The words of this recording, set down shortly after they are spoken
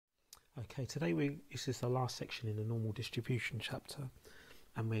Okay, today this is the last section in the normal distribution chapter,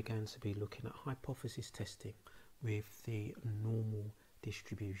 and we're going to be looking at hypothesis testing with the normal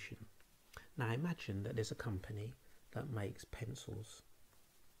distribution. Now imagine that there's a company that makes pencils,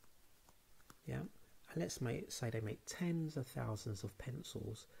 yeah, and let's say they make tens of thousands of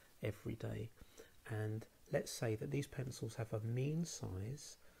pencils every day, and let's say that these pencils have a mean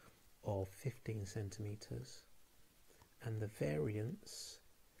size of 15 centimeters and the variance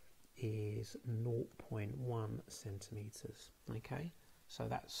is 0.1 centimeters. Okay, so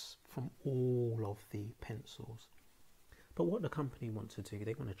that's from all of the pencils. But what the company want to do,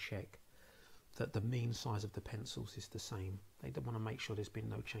 they want to check that the mean size of the pencils is the same. They don't want to make sure there's been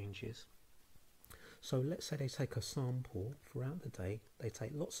no changes. So let's say they take a sample throughout the day. They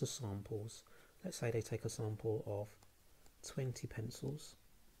take lots of samples. Let's say they take a sample of 20 pencils,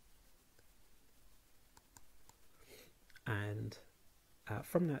 and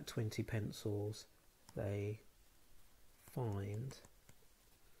from that 20 pencils they find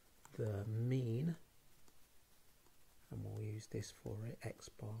the mean, and we'll use this for it, x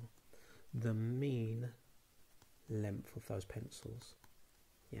bar, the mean length of those pencils.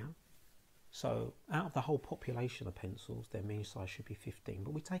 Yeah, so out of the whole population of pencils, their mean size should be 15,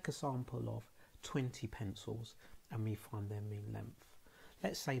 but we take a sample of 20 pencils and we find their mean length.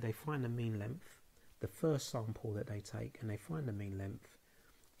 Let's say they find the mean length, the first sample that they take, and they find the mean length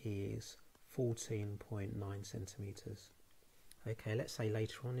is 14.9 centimeters. Okay, let's say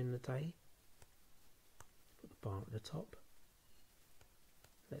later on in the day, put the bar at the top.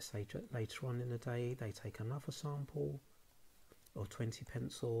 Let's say later on in the day they take another sample of 20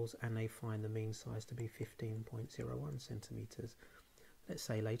 pencils and they find the mean size to be 15.01 centimeters. Let's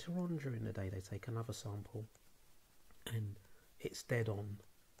say later on during the day they take another sample and it's dead on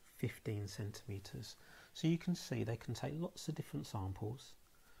 15 centimeters. So you can see they can take lots of different samples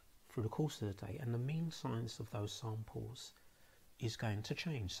through the course of the day, and the mean size of those samples is going to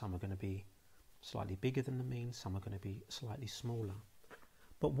change. Some are going to be slightly bigger than the mean, some are going to be slightly smaller.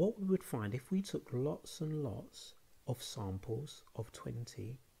 But what we would find if we took lots and lots of samples of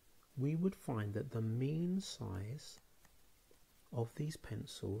 20, we would find that the mean size of these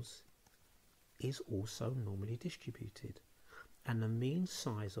pencils is also normally distributed, and the mean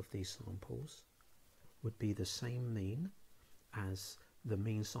size of these samples would be the same mean as the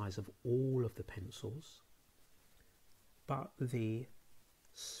mean size of all of the pencils, but the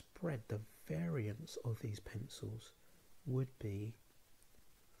spread, the variance of these pencils would be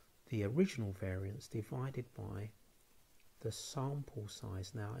the original variance divided by the sample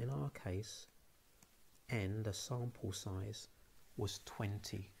size. Now in our case, n, the sample size, was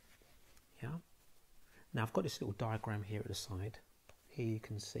 20. Yeah. Now I've got this little diagram here at the side. Here you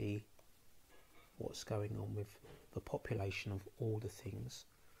can see what's going on with the population of all the things.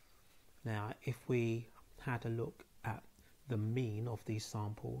 Now if we had a look at the mean of these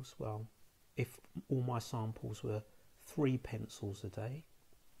samples, well, if all my samples were 3 pencils a day,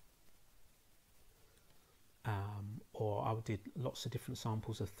 or I did lots of different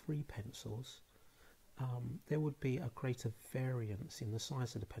samples of 3 pencils, there would be a greater variance in the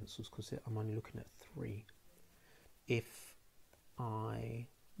size of the pencils because I'm only looking at 3. If I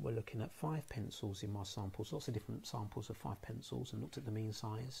were looking at 5 pencils in my samples, lots of different samples of 5 pencils, and looked at the mean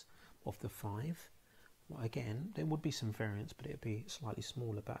size of the 5, well, again there would be some variance, but it would be slightly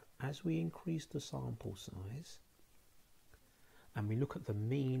smaller. But as we increase the sample size and we look at the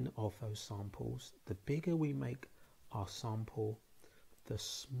mean of those samples, the bigger we make our sample, the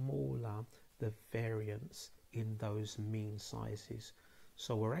smaller the variance in those mean sizes.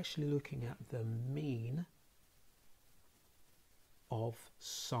 So we're actually looking at the mean of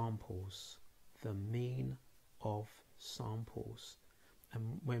samples, the mean of samples.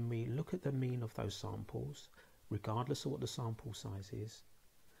 And when we look at the mean of those samples, regardless of what the sample size is,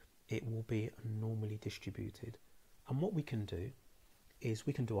 it will be normally distributed. And what we can do is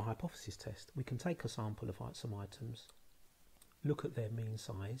we can do a hypothesis test. We can take a sample of some items, look at their mean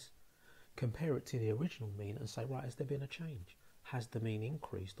size, compare it to the original mean and say, right, has there been a change? Has the mean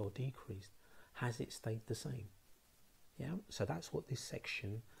increased or decreased? Has it stayed the same? Yeah, so that's what this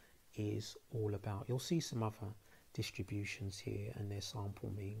section is all about. You'll see some other distributions here and their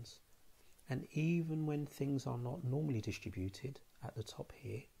sample means. And even when things are not normally distributed at the top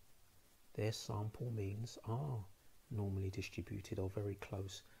here, their sample means are normally distributed or very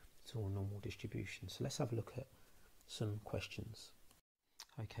close to a normal distribution. So let's have a look at some questions.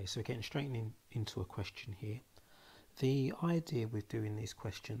 Okay, so we're getting straight into a question here. The idea with doing these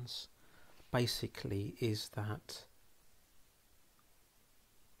questions basically is that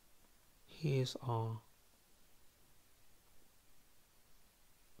here's our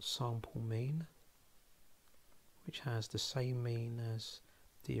sample mean, which has the same mean as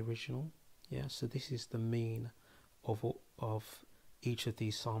the original. Yeah, so this is the mean of each of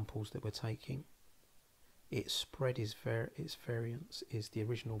these samples that we're taking. Its spread is its variance is the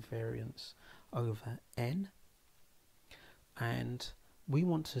original variance over n, and we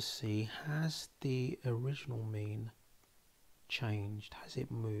want to see, has the original mean changed? Has it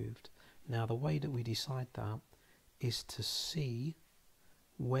moved? Now the way that we decide that is to see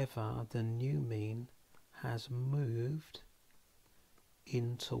whether the new mean has moved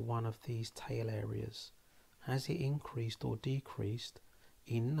into one of these tail areas. Has it increased or decreased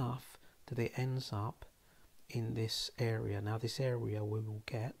enough that it ends up in this area? Now this area we will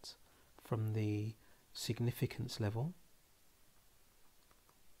get from the significance level.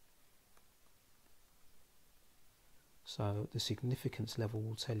 So the significance level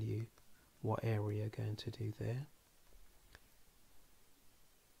will tell you what area you're going to do there.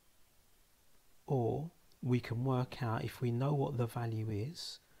 Or we can work out, if we know what the value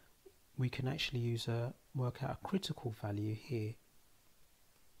is, we can actually work out a critical value here.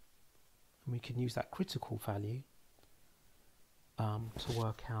 And we can use that critical value to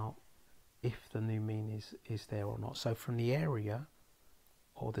work out if the new mean is there or not. So from the area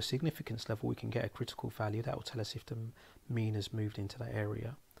or the significance level, we can get a critical value that will tell us if the mean has moved into that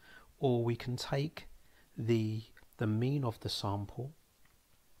area. Or we can take the mean of the sample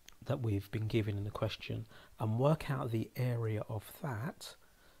that we've been given in the question and work out the area of that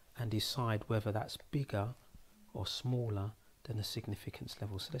and decide whether that's bigger or smaller than the significance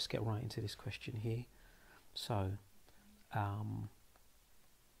level. So let's get right into this question here. So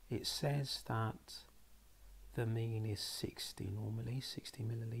it says that the mean is 60 normally, 60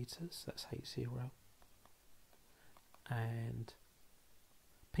 milliliters, that's H0. And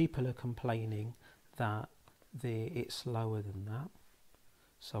people are complaining that it's lower than that.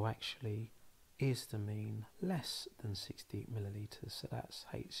 So actually, is the mean less than 60 milliliters? So that's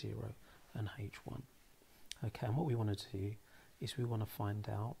H0 and H1. Okay, and what we want to do is we want to find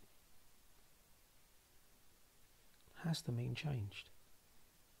out, has the mean changed?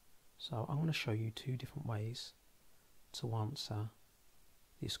 So I'm going to show you two different ways to answer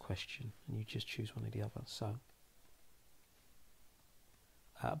this question, and you just choose one or the other. So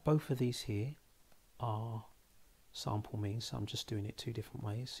both of these here are sample means, so I'm just doing it two different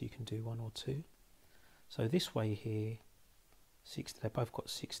ways, so you can do one or two. So this way here, 60, they both got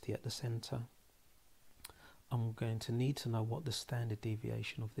 60 at the centre. I'm going to need to know what the standard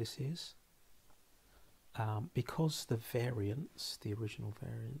deviation of this is. Because the variance, the original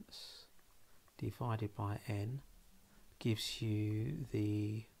variance, divided by n, gives you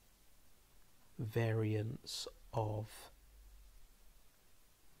the variance of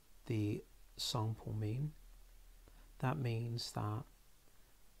the sample mean. That means that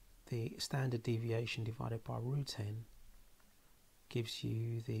the standard deviation divided by root n gives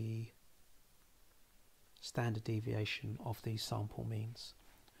you the standard deviation of these sample means.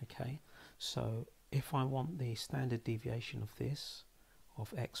 Okay, so if I want the standard deviation of this,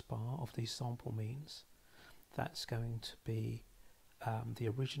 of x bar, of these sample means, that's going to be the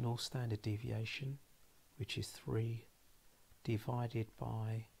original standard deviation, which is 3, divided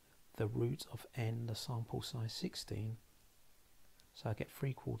by the root of n, the sample size 16. So I get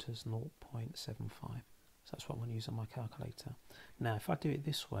 3/4, 0.75. So that's what I'm going to use on my calculator. Now if I do it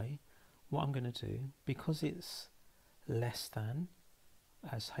this way, what I'm going to do, because it's less than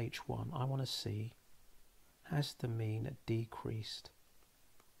as H1, I want to see, has the mean decreased?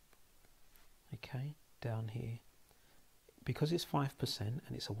 Okay, down here. Because it's 5%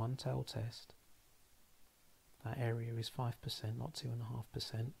 and it's a one-tailed test, that area is 5%, not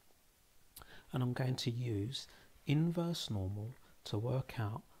 2.5%. And I'm going to use inverse normal to work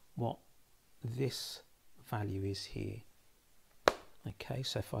out what this value is here. Okay,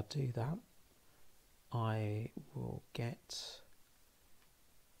 so if I do that, I will get,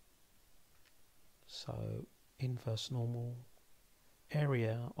 so inverse normal,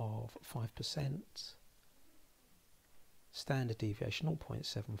 area of 5%, standard deviation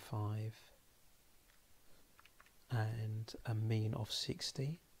 0.75, and a mean of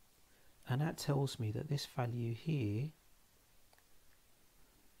 60. And that tells me that this value here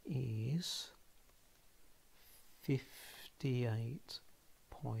is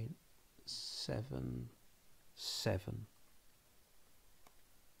 58.77.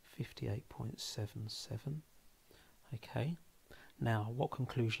 58.77. Okay, now what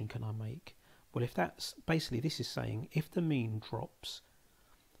conclusion can I make? Well, if that's basically, this is saying if the mean drops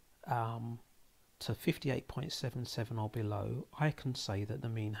to 58.77 or below, I can say that the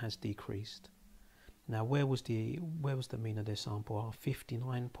mean has decreased. Now where was the mean of this sample?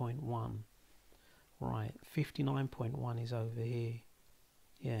 59.1. Right, 59.1 is over here.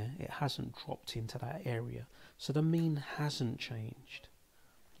 Yeah, it hasn't dropped into that area, so the mean hasn't changed.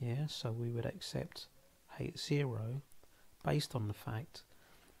 Yeah, so we would accept H0 based on the fact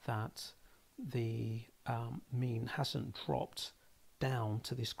that the mean hasn't dropped down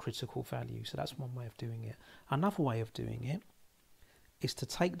to this critical value. So that's one way of doing it. Another way of doing it is to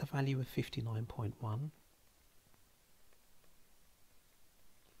take the value of 59.1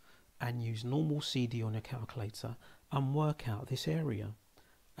 and use normal CD on your calculator and work out this area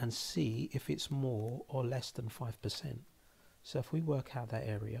and see if it's more or less than 5%. So if we work out that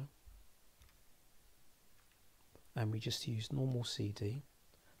area and we just use normal CD,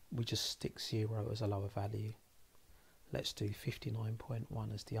 we just stick 0 as a lower value. Let's do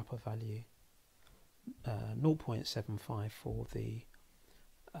 59.1 as the upper value, 0.75 for the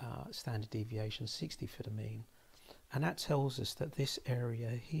standard deviation, 60 for the mean, and that tells us that this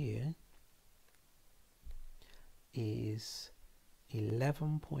area here is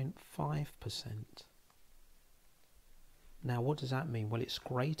 11.5%. Now what does that mean? Well, it's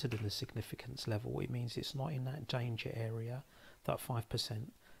greater than the significance level. It means it's not in that danger area, that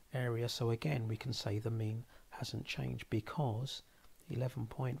 5% area. So again, we can say the mean hasn't changed because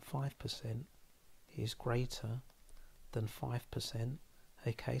 11.5% is greater than 5%.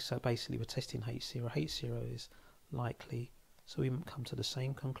 Okay, so basically we're testing H0. H0 is likely, so we come to the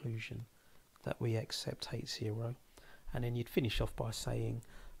same conclusion that we accept H0. And then you'd finish off by saying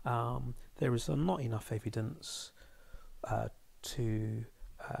there is not enough evidence to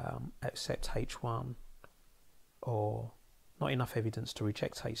accept H1, or not enough evidence to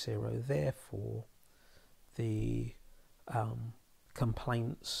reject H0, therefore the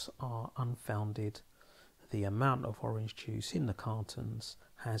complaints are unfounded. The amount of orange juice in the cartons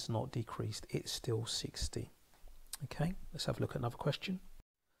has not decreased, it's still 60. Okay, let's have a look at another question.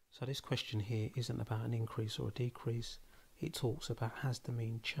 So this question here isn't about an increase or a decrease, it talks about has the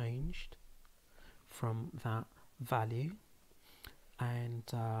mean changed from that value, and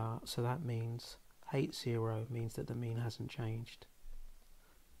so that means H0 means that the mean hasn't changed,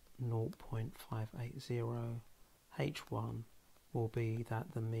 0.580. H1 will be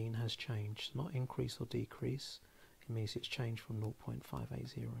that the mean has changed, not increase or decrease, it means it's changed from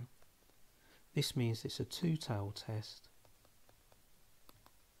 0.580. This means it's a two-tailed test,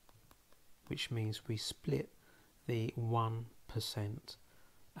 which means we split the 1%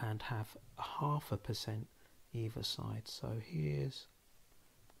 and have 0.5% either side. So here's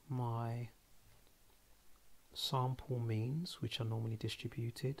my sample means, which are normally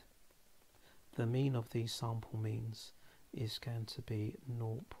distributed. The mean of these sample means is going to be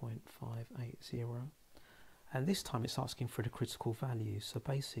 0.580, and this time it's asking for the critical value. So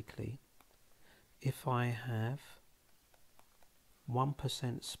basically, if I have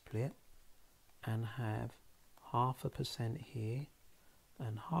 1% split and have 0.5% here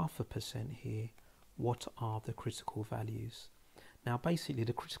and 0.5% here, what are the critical values? Now basically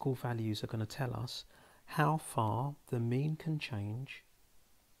the critical values are going to tell us how far the mean can change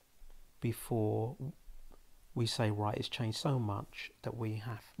before we say, right, it's changed so much that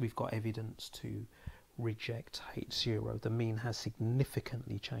we've got evidence to reject H0. The mean has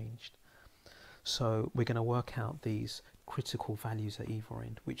significantly changed. So we're going to work out these critical values at either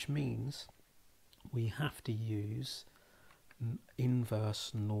end, which means we have to use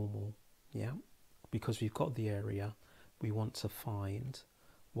inverse normal, yeah, because we've got the area, we want to find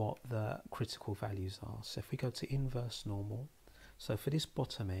what the critical values are. So if we go to inverse normal, so for this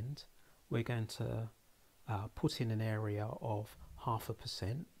bottom end, we're going to put in an area of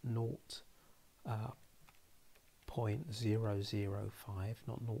 0.5%, 0.005,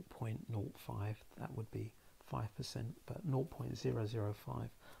 not 0.05, that would be 5%, but 0.005,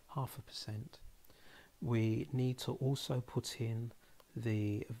 0.5%. We need to also put in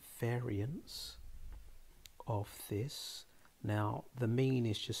the variance of this. Now the mean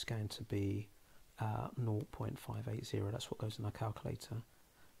is just going to be 0.580, that's what goes in our calculator.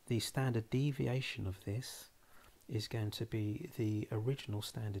 The standard deviation of this is going to be the original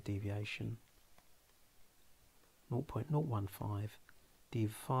standard deviation, 0.015,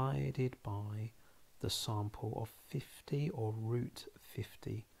 divided by the sample of 50 or root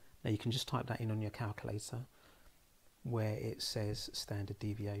 50. Now you can just type that in on your calculator where it says standard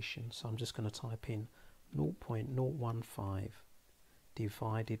deviation. So I'm just going to type in 0.015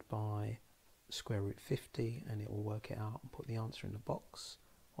 divided by square root 50 and it will work it out and put the answer in the box.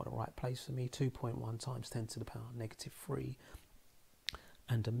 What a right place for me, 2.1 times 10 to the power negative 3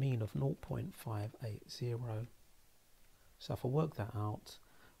 and a mean of 0.580. So if I work that out,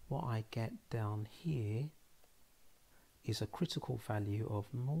 what I get down here is a critical value of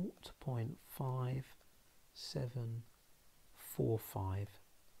 0.5745.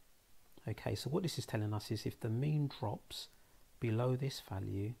 Okay, so what this is telling us is if the mean drops below this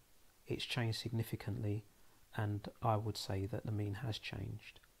value, it's changed significantly, and I would say that the mean has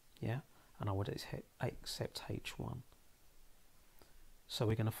changed. Yeah, and I would accept H1. So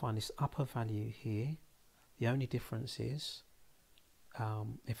we're going to find this upper value here. The only difference is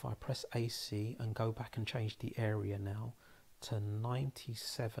if I press AC and go back and change the area now to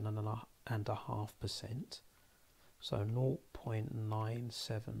 97.5%, so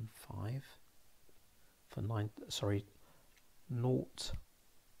 0.975 for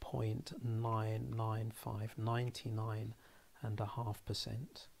 0.995,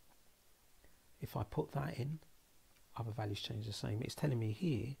 99.5%. If I put that in, other values change the same. It's telling me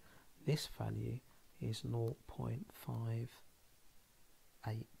here this value is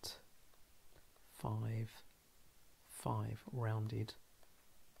 0.5855 rounded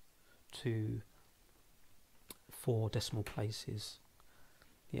to 4 decimal places.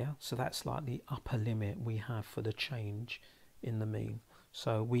 Yeah, so that's like the upper limit we have for the change in the mean.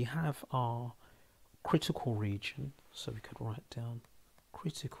 So we have our critical region, so we could write down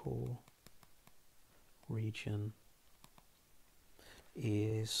critical region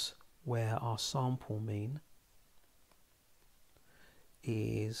is where our sample mean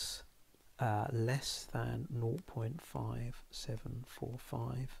is less than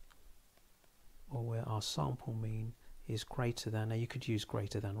 0.5745, or where our sample mean is greater than, now you could use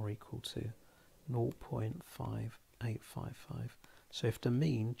greater than or equal to 0.5855. So if the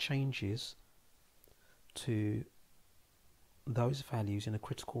mean changes to those values in a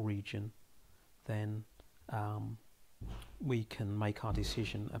critical region, then we can make our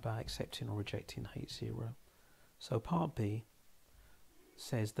decision about accepting or rejecting H0. So part B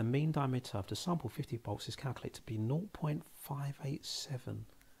says the mean diameter of the sample 50 bolts is calculated to be 0.587.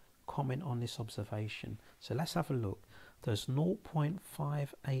 Comment on this observation. So let's have a look. Does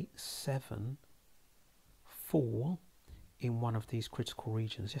 0.587 fall in one of these critical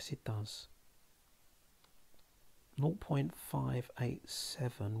regions? Yes, it does.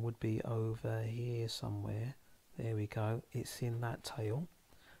 0.587 would be over here somewhere. There we go. It's in that tail.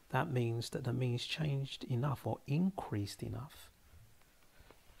 That means that the mean's changed enough or increased enough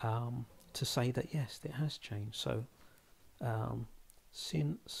to say that yes, it has changed. So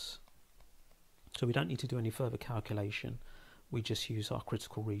so we don't need to do any further calculation. We just use our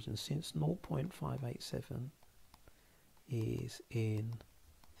critical region. Since 0.587 is in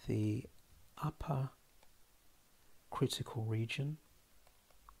the upper critical region,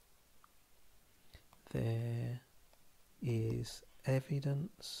 there is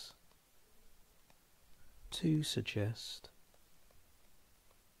evidence to suggest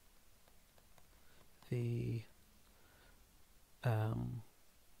the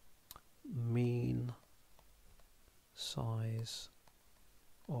mean size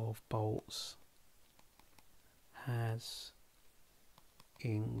of bolts has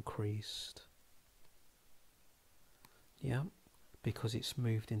increased. Yeah, because it's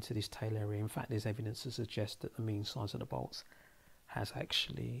moved into this tail area. In fact, there's evidence to suggest that the mean size of the bolts has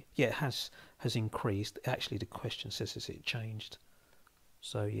actually, has increased. Actually, the question says, has it changed?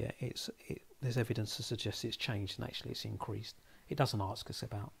 So yeah, there's evidence to suggest it's changed, and actually it's increased. It doesn't ask us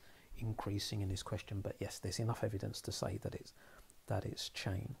about increasing in this question, but yes, there's enough evidence to say that it's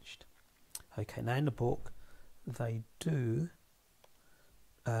changed. Okay, now in the book they do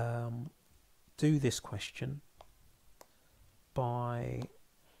this question by,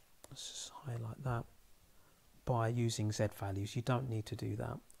 let's just highlight that, by using Z values. You don't need to do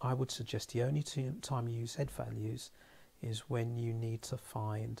that. I would suggest the only time you use Z values is when you need to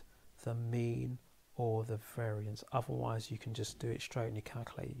find the mean or the variance. Otherwise you can just do it straight in your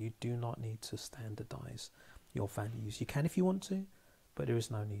calculator. You do not need to standardize your values. You can if you want to, but there is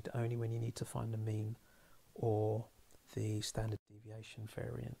no need. Only when you need to find the mean or the standard deviation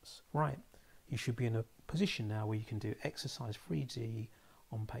variance. Right, you should be in a position now where you can do exercise 3D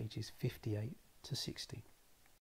on pages 58 to 60.